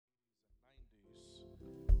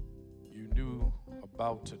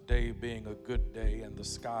about today being a good day and the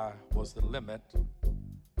sky was the limit.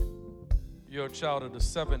 You're a child of the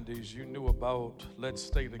 70s, you knew about Let's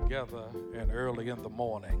Stay Together and Early in the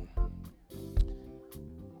Morning.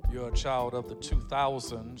 You're a child of the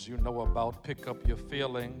 2000s, you know about Pick Up Your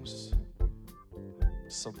Feelings,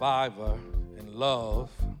 Survivor, and Love.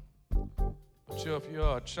 But if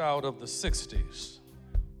you're a child of the 60s,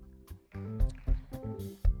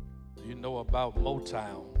 you know about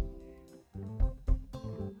Motown,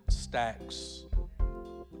 Stax,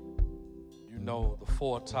 you know the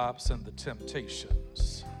Four Tops and the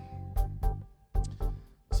Temptations.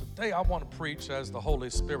 So today I want to preach as the Holy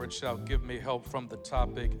Spirit shall give me help from the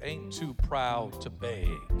topic, Ain't Too Proud to Beg.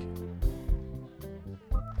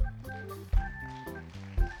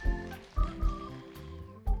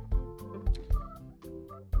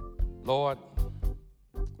 Lord,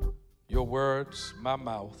 your words, my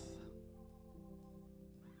mouth.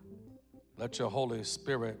 Let your Holy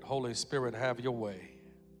Spirit, have your way.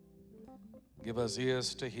 Give us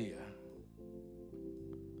ears to hear.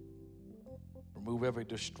 Remove every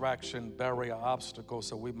distraction, barrier, obstacle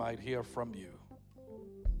so we might hear from you.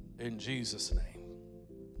 In Jesus' name,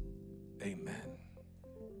 amen.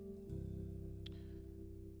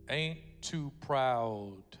 Ain't too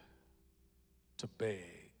proud to beg.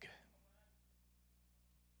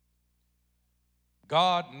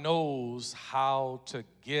 God knows how to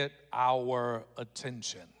get our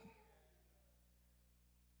attention.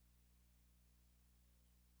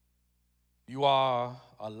 You are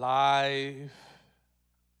alive,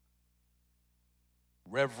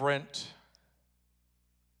 reverent,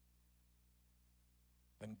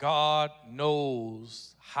 and God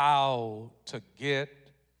knows how to get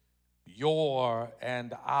your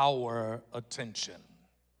and our attention.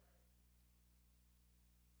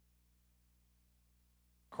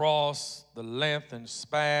 Across the length and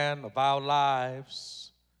span of our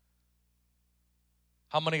lives,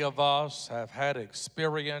 how many of us have had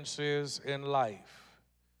experiences in life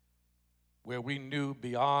where we knew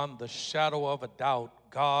beyond the shadow of a doubt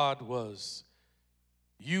God was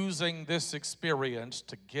using this experience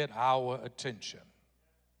to get our attention?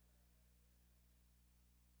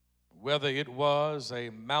 Whether it was a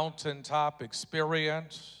mountaintop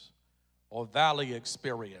experience or valley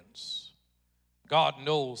experience, God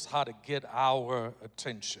knows how to get our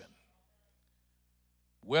attention.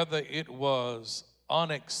 Whether it was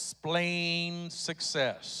unexplained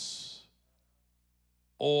success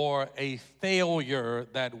or a failure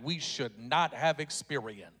that we should not have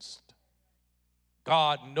experienced,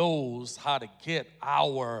 God knows how to get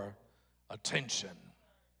our attention.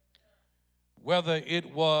 Whether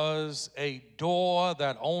it was a door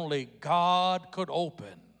that only God could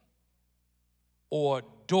open or a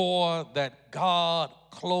door that God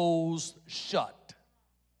closed shut,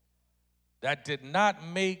 that did not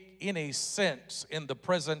make any sense in the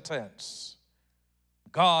present tense,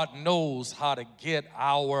 God knows how to get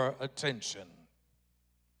our attention.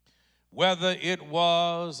 Whether it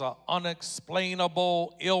was an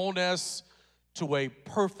unexplainable illness to a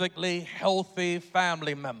perfectly healthy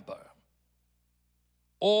family member,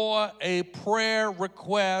 or a prayer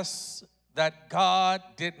request that God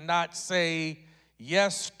did not say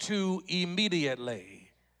yes to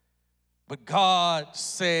immediately, but God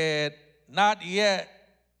said, not yet,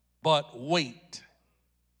 but wait.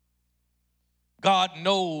 God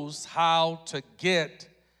knows how to get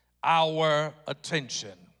our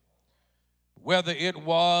attention. Whether it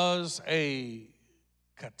was a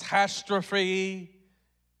catastrophe,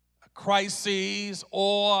 a crisis,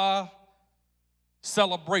 or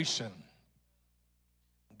celebration,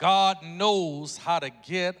 God knows how to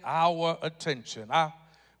get our attention. I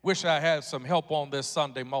wish I had some help on this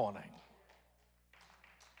Sunday morning.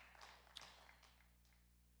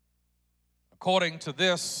 According to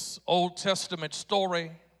this Old Testament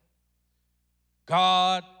story,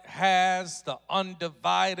 God has the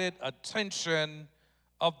undivided attention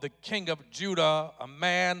of the king of Judah, a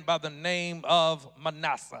man by the name of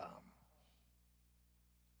Manasseh.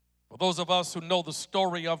 For those of us who know the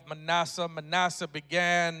story of Manasseh, Manasseh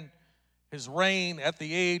began his reign at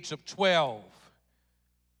the age of 12.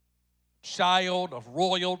 Child of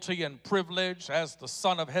royalty and privilege as the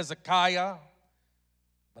son of Hezekiah,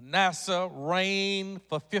 Manasseh reigned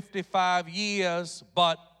for 55 years,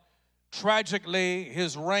 but tragically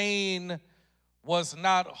his reign was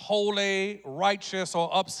not holy, righteous, or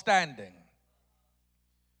upstanding.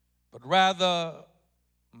 But rather,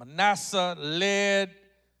 Manasseh led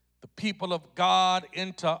the people of God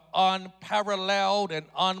into unparalleled and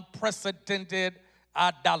unprecedented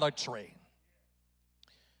idolatry.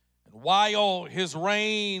 And while his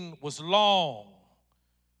reign was long,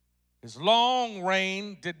 His long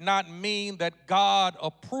reign did not mean that God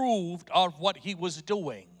approved of what he was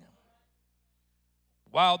doing.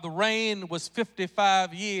 While the reign was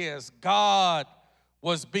 55 years, God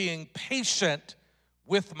was being patient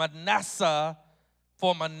with Manasseh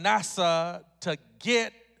for Manasseh to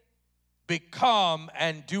become,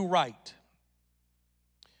 and do right.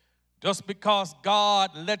 Just because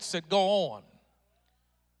God lets it go on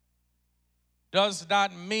does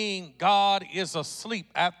not mean God is asleep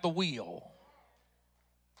at the wheel.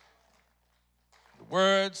 The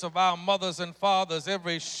words of our mothers and fathers,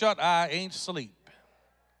 every shut eye ain't sleep.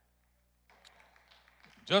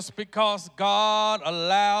 Just because God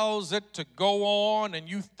allows it to go on and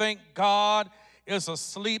you think God is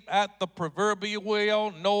asleep at the proverbial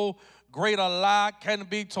wheel, no greater lie can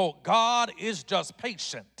be told. God is just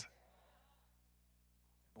patient.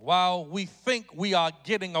 While we think we are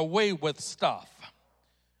getting away with stuff,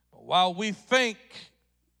 while we think,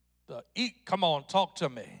 come on, talk to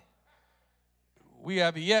me. We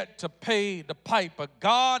have yet to pay the piper.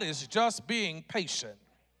 God is just being patient.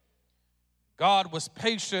 God was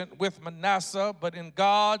patient with Manasseh, but in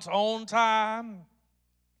God's own time,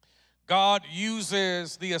 God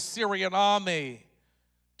uses the Assyrian army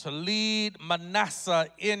to lead Manasseh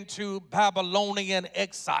into Babylonian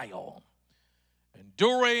exile. And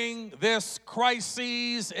during this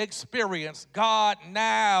crisis experience, God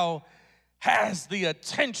now has the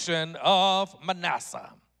attention of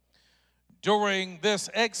Manasseh. During this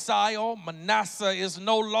exile, Manasseh is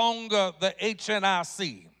no longer the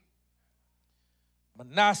HNIC.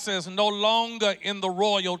 Manasseh is no longer in the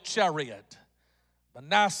royal chariot.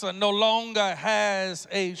 Manasseh no longer has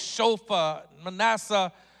a chauffeur.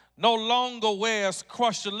 Manasseh no longer wears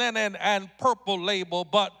crushed linen and purple label,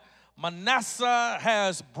 but Manasseh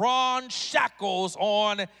has bronze shackles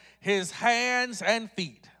on his hands and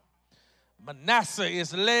feet. Manasseh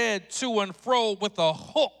is led to and fro with a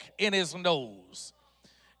hook in his nose.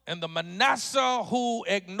 And the Manasseh who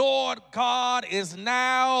ignored God is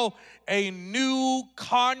now a new,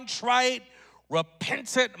 contrite,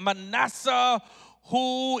 repentant Manasseh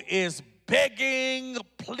who is begging,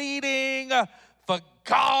 pleading for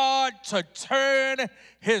God to turn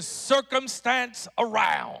his circumstance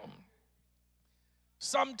around.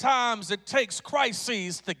 Sometimes it takes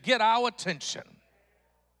crises to get our attention.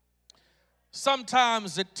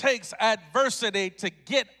 Sometimes it takes adversity to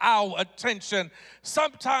get our attention.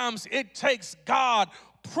 Sometimes it takes God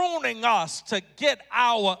pruning us to get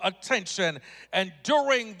our attention. And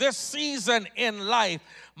during this season in life,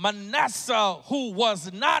 Manasseh, who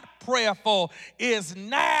was not prayerful, is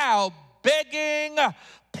now begging,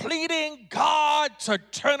 pleading God to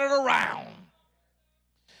turn it around.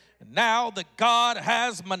 Now that God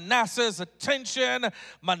has Manasseh's attention,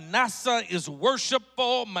 Manasseh is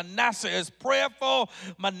worshipful, Manasseh is prayerful,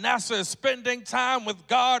 Manasseh is spending time with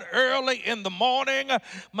God early in the morning,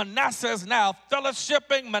 Manasseh is now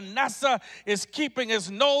fellowshipping, Manasseh is keeping his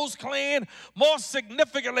nose clean. More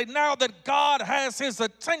significantly, now that God has his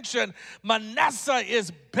attention, Manasseh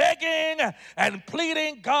is begging and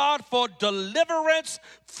pleading God for deliverance,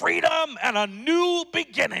 freedom, and a new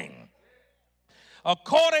beginning.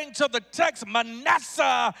 According to the text,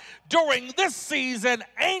 Manasseh during this season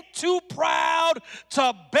ain't too proud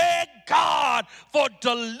to beg God for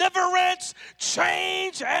deliverance,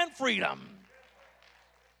 change, and freedom.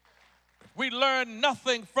 If we learn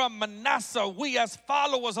nothing from Manasseh, we as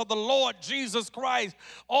followers of the Lord Jesus Christ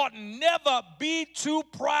ought never be too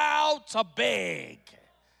proud to beg.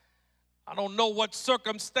 I don't know what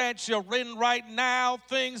circumstance you're in right now.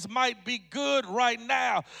 Things might be good right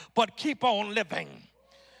now, but keep on living.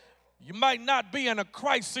 You might not be in a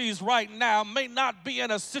crisis right now, may not be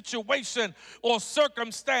in a situation or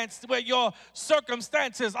circumstance where your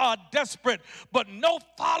circumstances are desperate, but no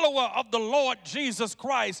follower of the Lord Jesus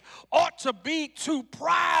Christ ought to be too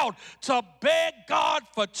proud to beg God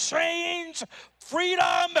for change,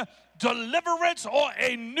 freedom, deliverance, or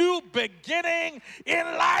a new beginning in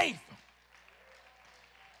life.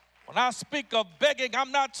 When I speak of begging,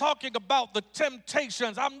 I'm not talking about the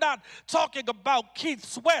Temptations. I'm not talking about Keith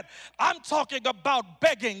Sweat. I'm talking about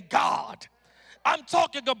begging God. I'm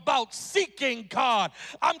talking about seeking God.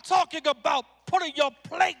 I'm talking about putting your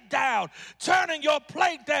plate down, turning your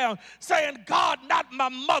plate down, saying, God, not my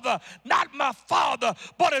mother, not my father,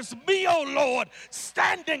 but it's me, oh Lord,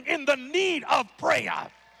 standing in the need of prayer.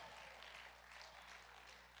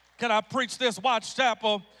 Can I preach this? Watch,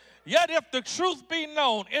 Chapel. Yet if the truth be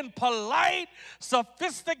known, in polite,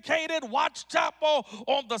 sophisticated Watch Chapel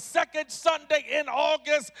on the second Sunday in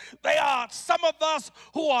August, there are some of us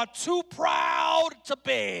who are too proud to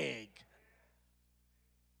beg.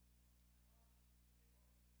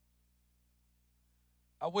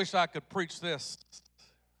 I wish I could preach this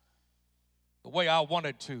the way I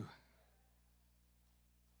wanted to.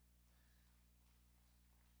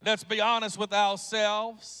 Let's be honest with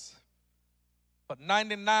ourselves. But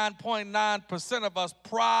 99.9% of us,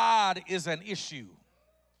 pride is an issue.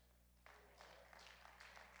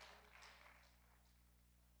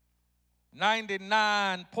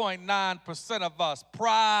 "99.9% of us,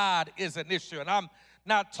 pride is an issue." And I'm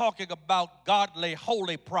not talking about godly,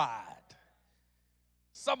 holy pride.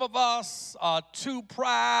 Some of us are too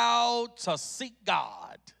proud to seek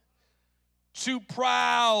God, too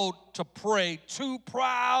proud to pray, too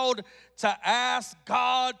proud to ask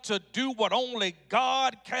God to do what only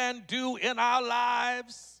God can do in our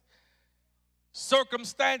lives.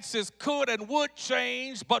 Circumstances could and would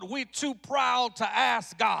change, but we're too proud to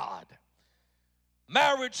ask God.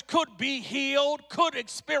 Marriage could be healed, could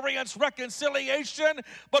experience reconciliation,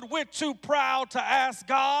 but we're too proud to ask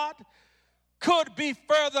God. Could be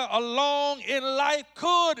further along in life,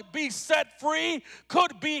 could be set free,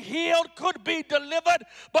 could be healed, could be delivered,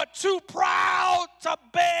 but too proud to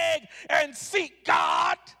beg and seek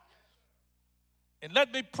God. And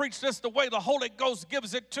let me preach this the way the Holy Ghost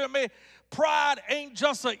gives it to me. Pride ain't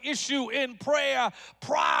just an issue in prayer.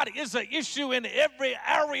 Pride is an issue in every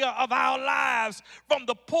area of our lives, from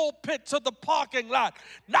the pulpit to the parking lot.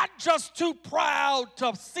 Not just too proud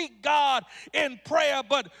to seek God in prayer,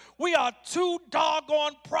 but we are too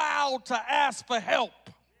doggone proud to ask for help.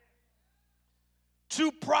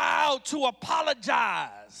 Too proud to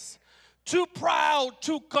apologize. Too proud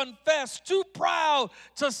to confess, too proud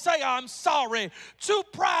to say I'm sorry, too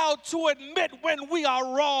proud to admit when we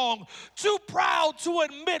are wrong, too proud to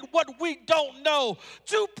admit what we don't know,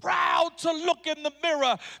 too proud to look in the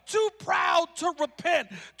mirror, too proud to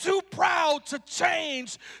repent, too proud to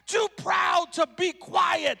change, too proud to be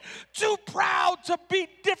quiet, too proud to be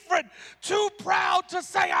different, too proud to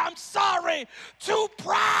say I'm sorry, too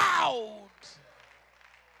proud.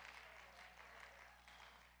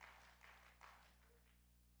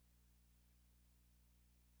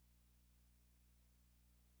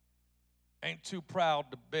 Ain't too proud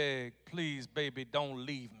to beg, "Please, baby, don't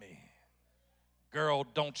leave me. Girl,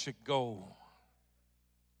 don't you go."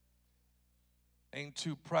 Ain't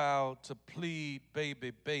too proud to plead, "Baby,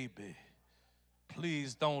 baby,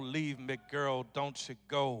 please don't leave me. Girl, don't you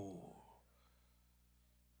go."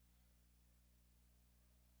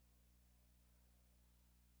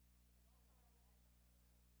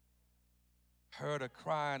 Heard a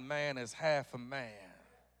crying man is half a man.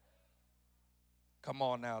 Come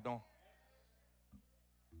on now, don't.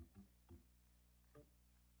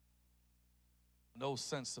 No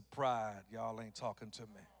sense of pride. Y'all ain't talking to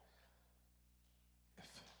me.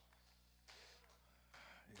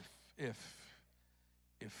 If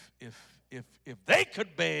they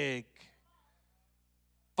could beg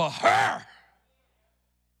for her,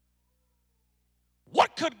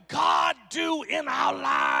 what could God do in our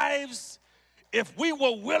lives if we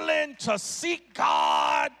were willing to seek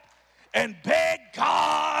God and beg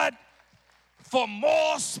God for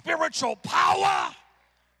more spiritual power?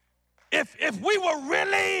 If we were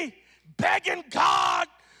really begging God,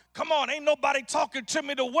 come on, ain't nobody talking to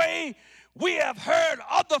me the way we have heard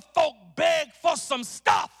other folk beg for some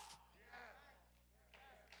stuff.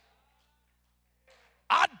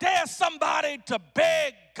 I dare somebody to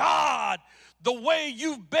beg God the way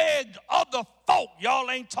you've begged other folk,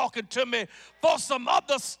 y'all ain't talking to me, for some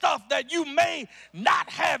other stuff that you may not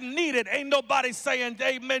have needed. Ain't nobody saying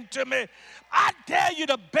amen to me. I dare you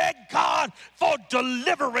to beg God for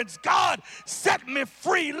deliverance. God, set me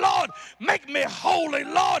free, Lord. Make me holy,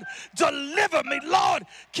 Lord. Deliver me, Lord.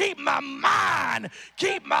 Keep my mind,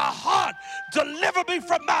 keep my heart. Deliver me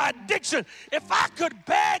from my addiction. If I could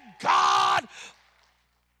beg God,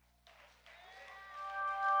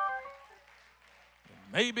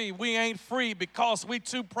 maybe we ain't free because we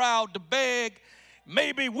too proud to beg.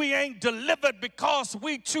 Maybe we ain't delivered because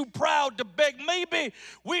we too proud to beg. Maybe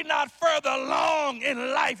we're not further along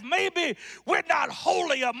in life. Maybe we're not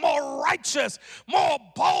holier, more righteous, more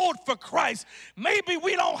bold for Christ. Maybe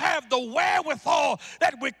we don't have the wherewithal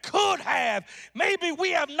that we could have. Maybe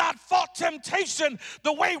we have not fought temptation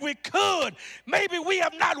the way we could. Maybe we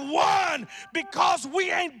have not won because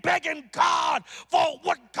we ain't begging God for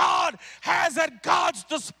what God has at God's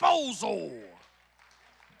disposal.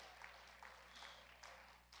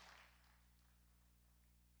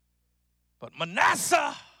 But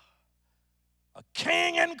Manasseh, a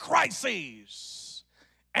king in crisis,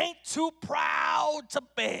 ain't too proud to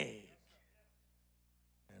beg.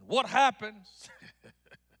 And what happens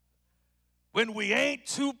when we ain't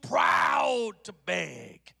too proud to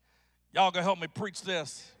beg? Y'all gonna help me preach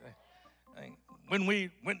this? when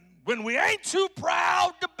we ain't too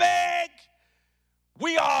proud to beg,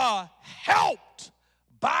 we are helped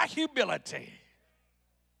by humility.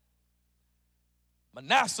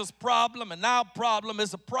 Manasseh's problem and our problem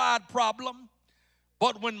is a pride problem.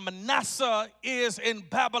 But when Manasseh is in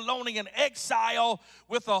Babylonian exile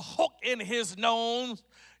with a hook in his nose,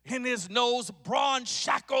 bronze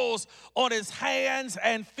shackles on his hands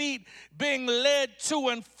and feet, being led to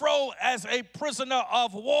and fro as a prisoner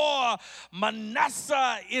of war,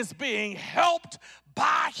 Manasseh is being helped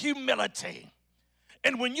by humility.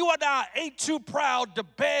 And when you and I ain't too proud to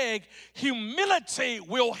beg, humility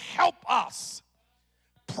will help us.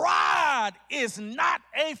 Pride is not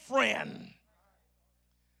a friend.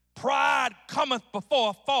 Pride cometh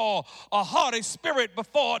before a fall, a haughty spirit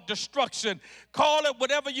before destruction. Call it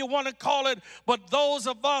whatever you want to call it, but those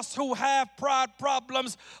of us who have pride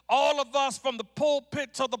problems, all of us from the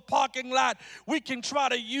pulpit to the parking lot, we can try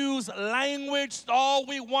to use language all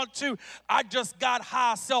we want to. I just got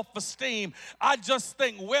high self-esteem. I just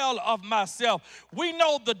think well of myself. We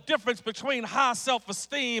know the difference between high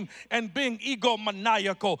self-esteem and being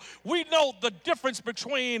egomaniacal. We know the difference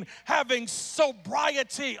between having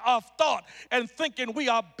sobriety of thought and thinking we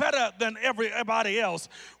are better than everybody else.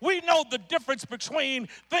 We know the difference between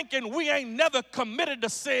thinking we ain't never committed to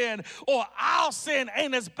sin or our sin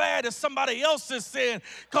ain't as bad as somebody else's sin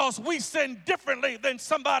because we sin differently than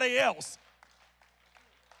somebody else.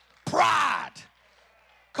 Pride.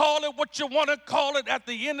 Call it what you want to call it. At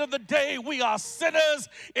the end of the day, we are sinners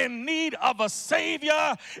in need of a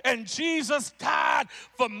Savior, and Jesus died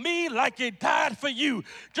for me like He died for you.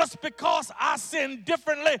 Just because I sin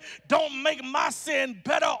differently don't make my sin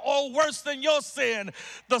better or worse than your sin.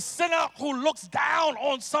 The sinner who looks down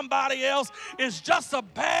on somebody else is just as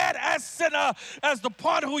bad as sinner as the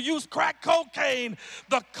one who used crack cocaine.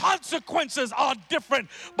 The consequences are different,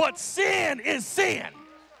 but sin is sin.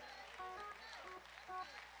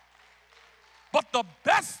 But the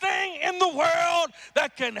best thing in the world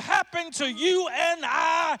that can happen to you and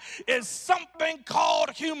I is something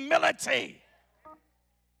called humility.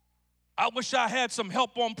 I wish I had some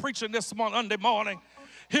help on preaching this Monday morning.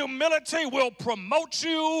 Humility will promote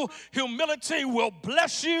you. Humility will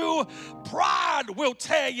bless you. Pride will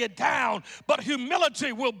tear you down, but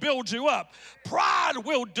humility will build you up. Pride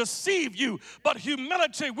will deceive you, but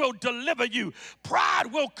humility will deliver you. Pride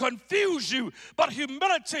will confuse you, but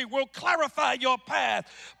humility will clarify your path.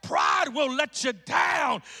 Pride will let you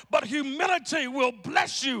down, but humility will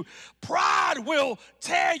bless you. Pride will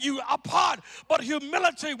tear you apart, but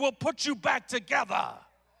humility will put you back together.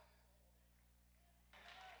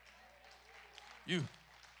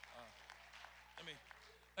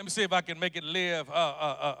 Let me see if I can make it live.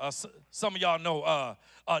 Some of y'all know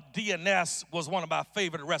DNS was one of my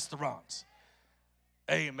favorite restaurants.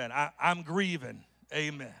 Amen. I'm grieving.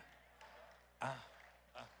 Amen.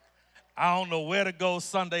 I don't know where to go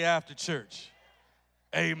Sunday after church.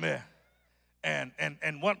 Amen. And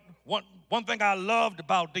one thing I loved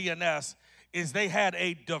about DNS is they had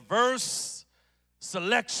a diverse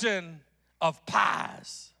selection of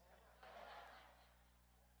pies.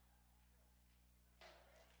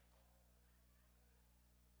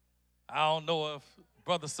 I don't know if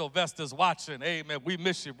Brother Sylvester's watching. Amen. We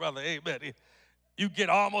miss you, brother. Amen. You get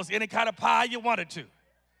almost any kind of pie you wanted to.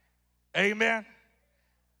 Amen.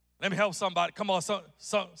 Let me help somebody. Come on,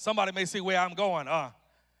 somebody may see where I'm going.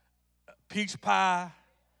 Peach pie,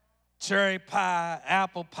 cherry pie,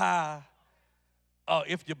 apple pie.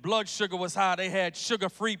 If your blood sugar was high, they had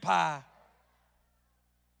sugar-free pie.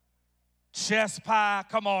 Chess pie.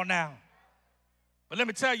 Come on now. But let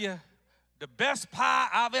me tell you, the best pie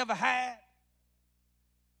I've ever had,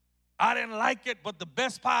 I didn't like it, but the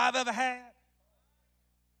best pie I've ever had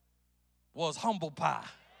was humble pie.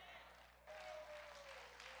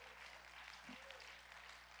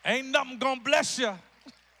 Ain't nothing gonna bless you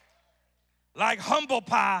like humble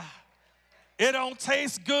pie. It don't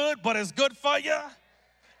taste good, but it's good for you.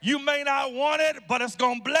 You may not want it, but it's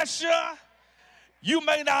gonna bless you. You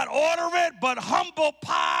may not order it, but humble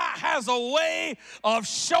pie has a way of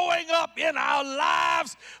showing up in our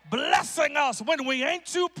lives, blessing us when we ain't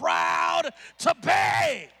too proud to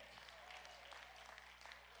beg.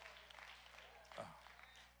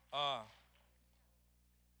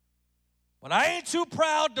 When I ain't too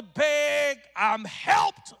proud to beg, I'm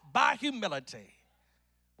helped by humility.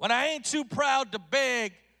 When I ain't too proud to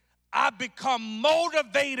beg, I become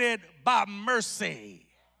motivated by mercy.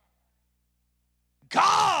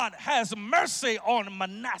 God has mercy on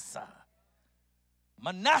Manasseh.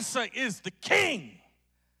 Manasseh is the king.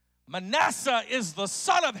 Manasseh is the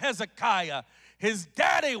son of Hezekiah. His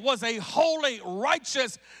daddy was a holy,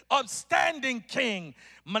 righteous, upstanding king.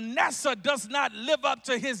 Manasseh does not live up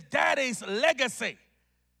to his daddy's legacy.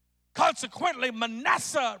 Consequently,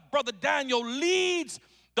 Manasseh, Brother Daniel, leads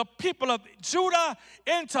the people of Judah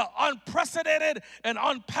into unprecedented and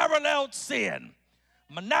unparalleled sin.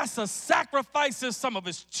 Manasseh sacrifices some of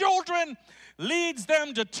his children, leads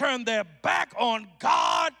them to turn their back on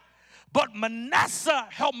God. But Manasseh,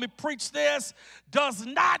 help me preach this, does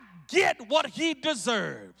not get what he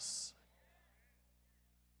deserves.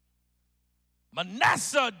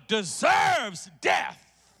 Manasseh deserves death.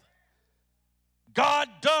 God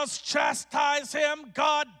does chastise him.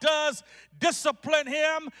 God does discipline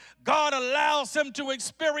him. God allows him to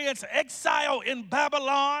experience exile in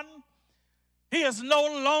Babylon. He is no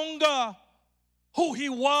longer who he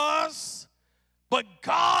was, but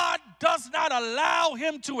God does not allow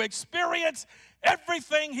him to experience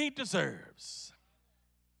everything he deserves.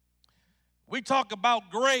 We talk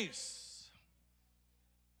about grace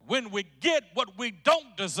when we get what we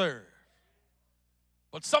don't deserve.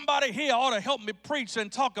 But somebody here ought to help me preach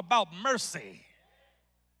and talk about mercy.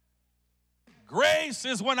 Grace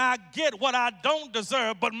is when I get what I don't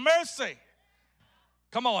deserve, but mercy,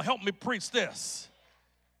 come on, help me preach this.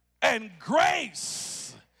 And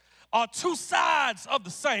grace are two sides of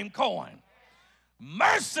the same coin.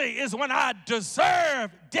 Mercy is when I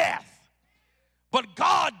deserve death, but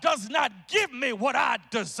God does not give me what I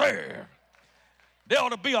deserve. There ought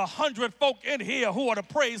to be 100 folk in here who ought to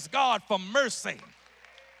praise God for mercy.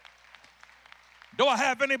 Do I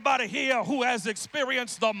have anybody here who has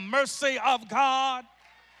experienced the mercy of God?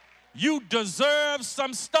 You deserve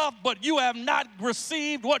some stuff, but you have not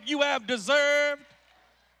received what you have deserved.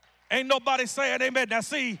 Ain't nobody saying amen. Now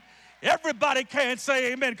see, everybody can't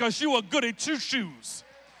say amen because you are good at two shoes.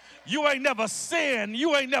 You ain't never sinned.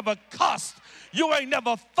 You ain't never cussed. You ain't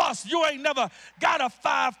never fussed. You ain't never got a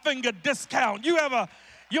 5-finger discount. You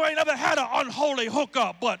ain't never had an unholy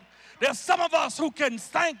hookup. But there's some of us who can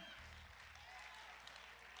thank.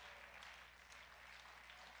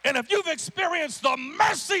 And if you've experienced the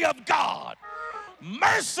mercy of God,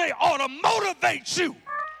 mercy ought to motivate you.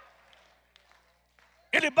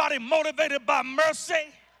 Anybody motivated by mercy?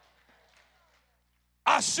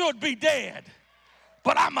 I should be dead,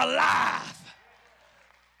 but I'm alive.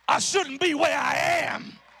 I shouldn't be where I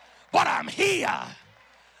am, but I'm here.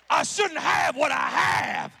 I shouldn't have what I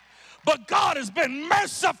have, but God has been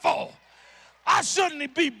merciful. I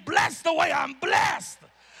shouldn't be blessed the way I'm blessed,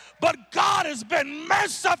 but God has been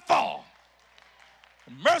merciful.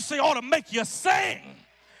 Mercy ought to make you sing.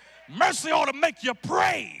 Mercy ought to make you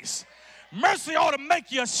praise. Mercy ought to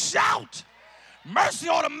make you shout. Mercy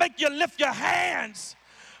ought to make you lift your hands.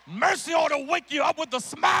 Mercy ought to wake you up with a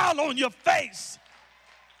smile on your face.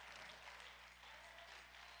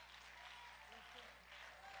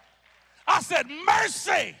 I said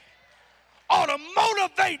mercy ought to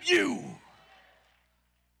motivate you.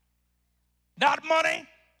 Not money,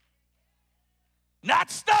 not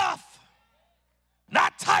stuff,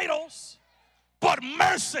 not titles, but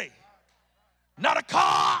mercy. Not a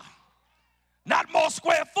car, not more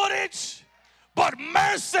square footage, but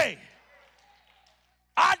mercy.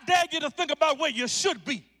 I dare you to think about where you should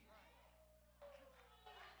be.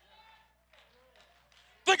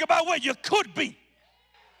 Think about where you could be.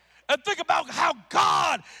 And think about how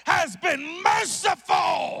God has been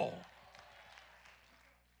merciful.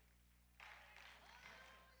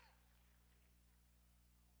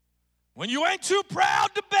 When you ain't too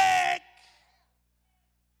proud to beg,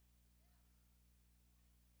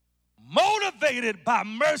 motivated by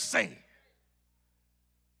mercy.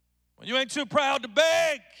 When you ain't too proud to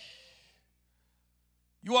beg,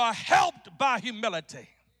 you are helped by humility.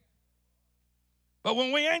 But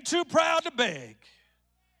when we ain't too proud to beg,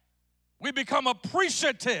 we become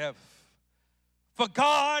appreciative for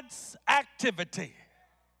God's activity.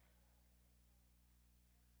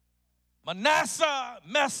 Manasseh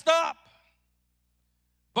messed up,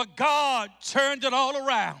 but God turned it all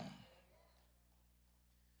around.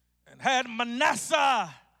 And had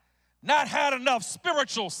Manasseh not had enough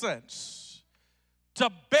spiritual sense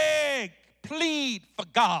to beg, plead for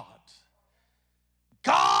God,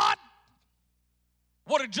 God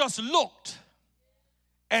would have just looked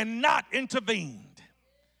and not intervened.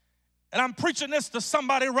 And I'm preaching this to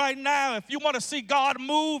somebody right now. If you want to see God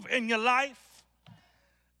move in your life,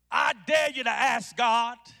 I dare you to ask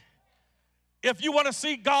God. If you want to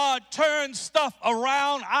see God turn stuff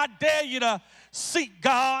around, I dare you to seek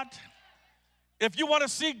God. If you want to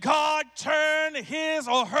see God turn his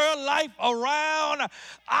or her life around,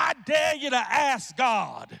 I dare you to ask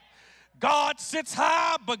God. God sits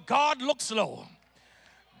high, but God looks low.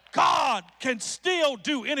 God can still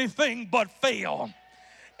do anything but fail.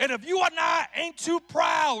 And if you and I ain't too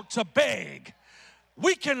proud to beg,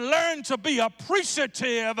 we can learn to be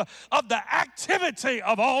appreciative of the activity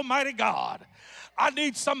of Almighty God. I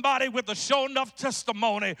need somebody with a sure enough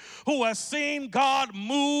testimony who has seen God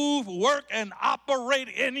move, work, and operate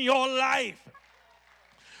in your life.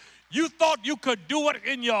 You thought you could do it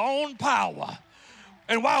in your own power.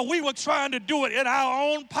 And while we were trying to do it in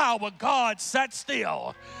our own power, God sat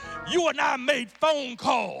still. You and I made phone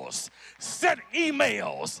calls, sent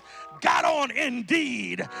emails, got on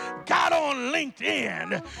Indeed, got on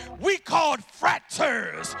LinkedIn. We called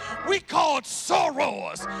Fratters. We called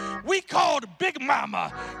Soros. We called Big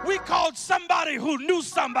Mama. We called somebody who knew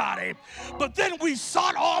somebody. But then we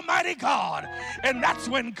sought Almighty God, and that's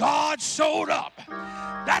when God showed up.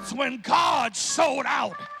 That's when God showed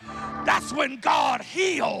out. That's when God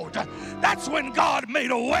healed. That's when God made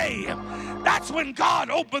a way. That's when God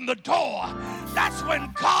opened the door. That's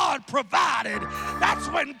when God provided. That's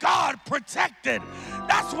when God protected.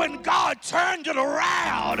 That's when God turned it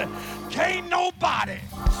around. Can't nobody,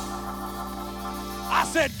 I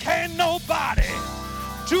said, can't nobody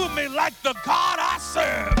do me like the God I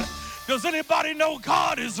serve. Does anybody know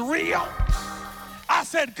God is real? I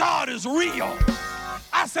said, God is real.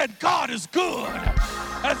 I said, God is good.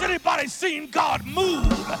 Has anybody seen God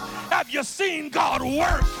move? Have you seen God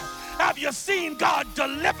work? Have you seen God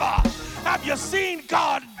deliver? Have you seen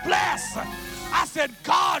God bless? I said,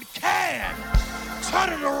 God can turn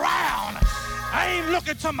it around. I ain't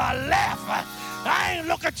looking to my left. I ain't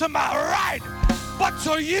looking to my right, but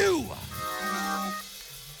to you.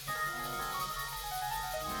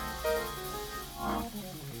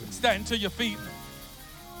 Stand to your feet.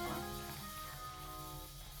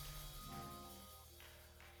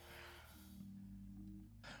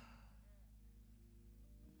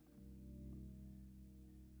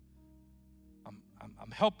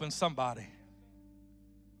 I'm helping somebody.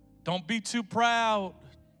 Don't be too proud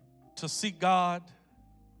to seek God.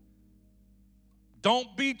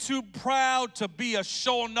 Don't be too proud to be a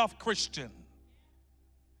sure enough Christian.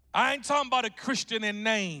 I ain't talking about a Christian in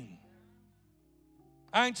name.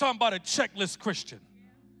 I ain't talking about a checklist Christian.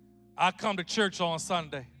 I come to church on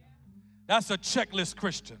Sunday. That's a checklist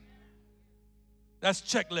Christian. That's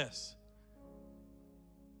checklist.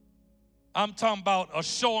 I'm talking about a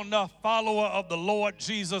sure enough follower of the Lord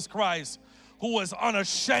Jesus Christ who is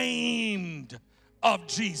unashamed of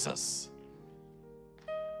Jesus.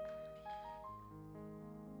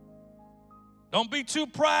 Don't be too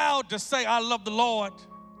proud to say, I love the Lord.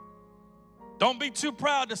 Don't be too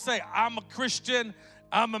proud to say, I'm a Christian.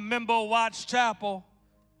 I'm a member of Watts Chapel.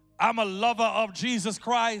 I'm a lover of Jesus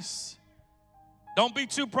Christ. Don't be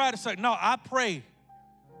too proud to say, no, I pray.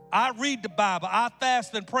 I read the Bible. I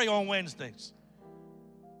fast and pray on Wednesdays.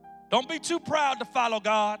 Don't be too proud to follow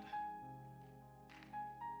God.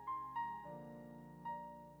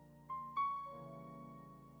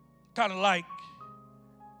 Kind of like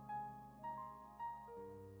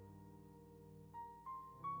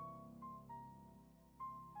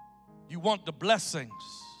you want the blessings,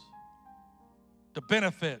 the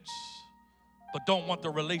benefits, but don't want the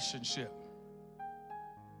relationship.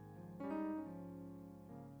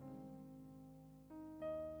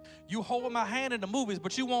 You hold my hand in the movies,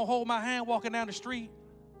 but you won't hold my hand walking down the street.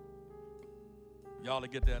 Y'all will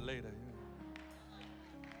get that later.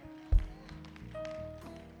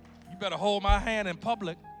 You better hold my hand in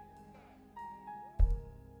public.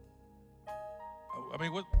 I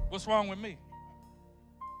mean, what's wrong with me?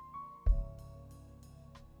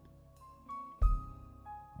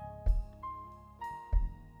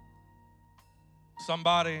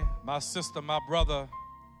 Somebody, my sister, my brother,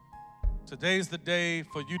 today's the day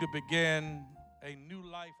for you to begin a new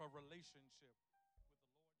life of relationship.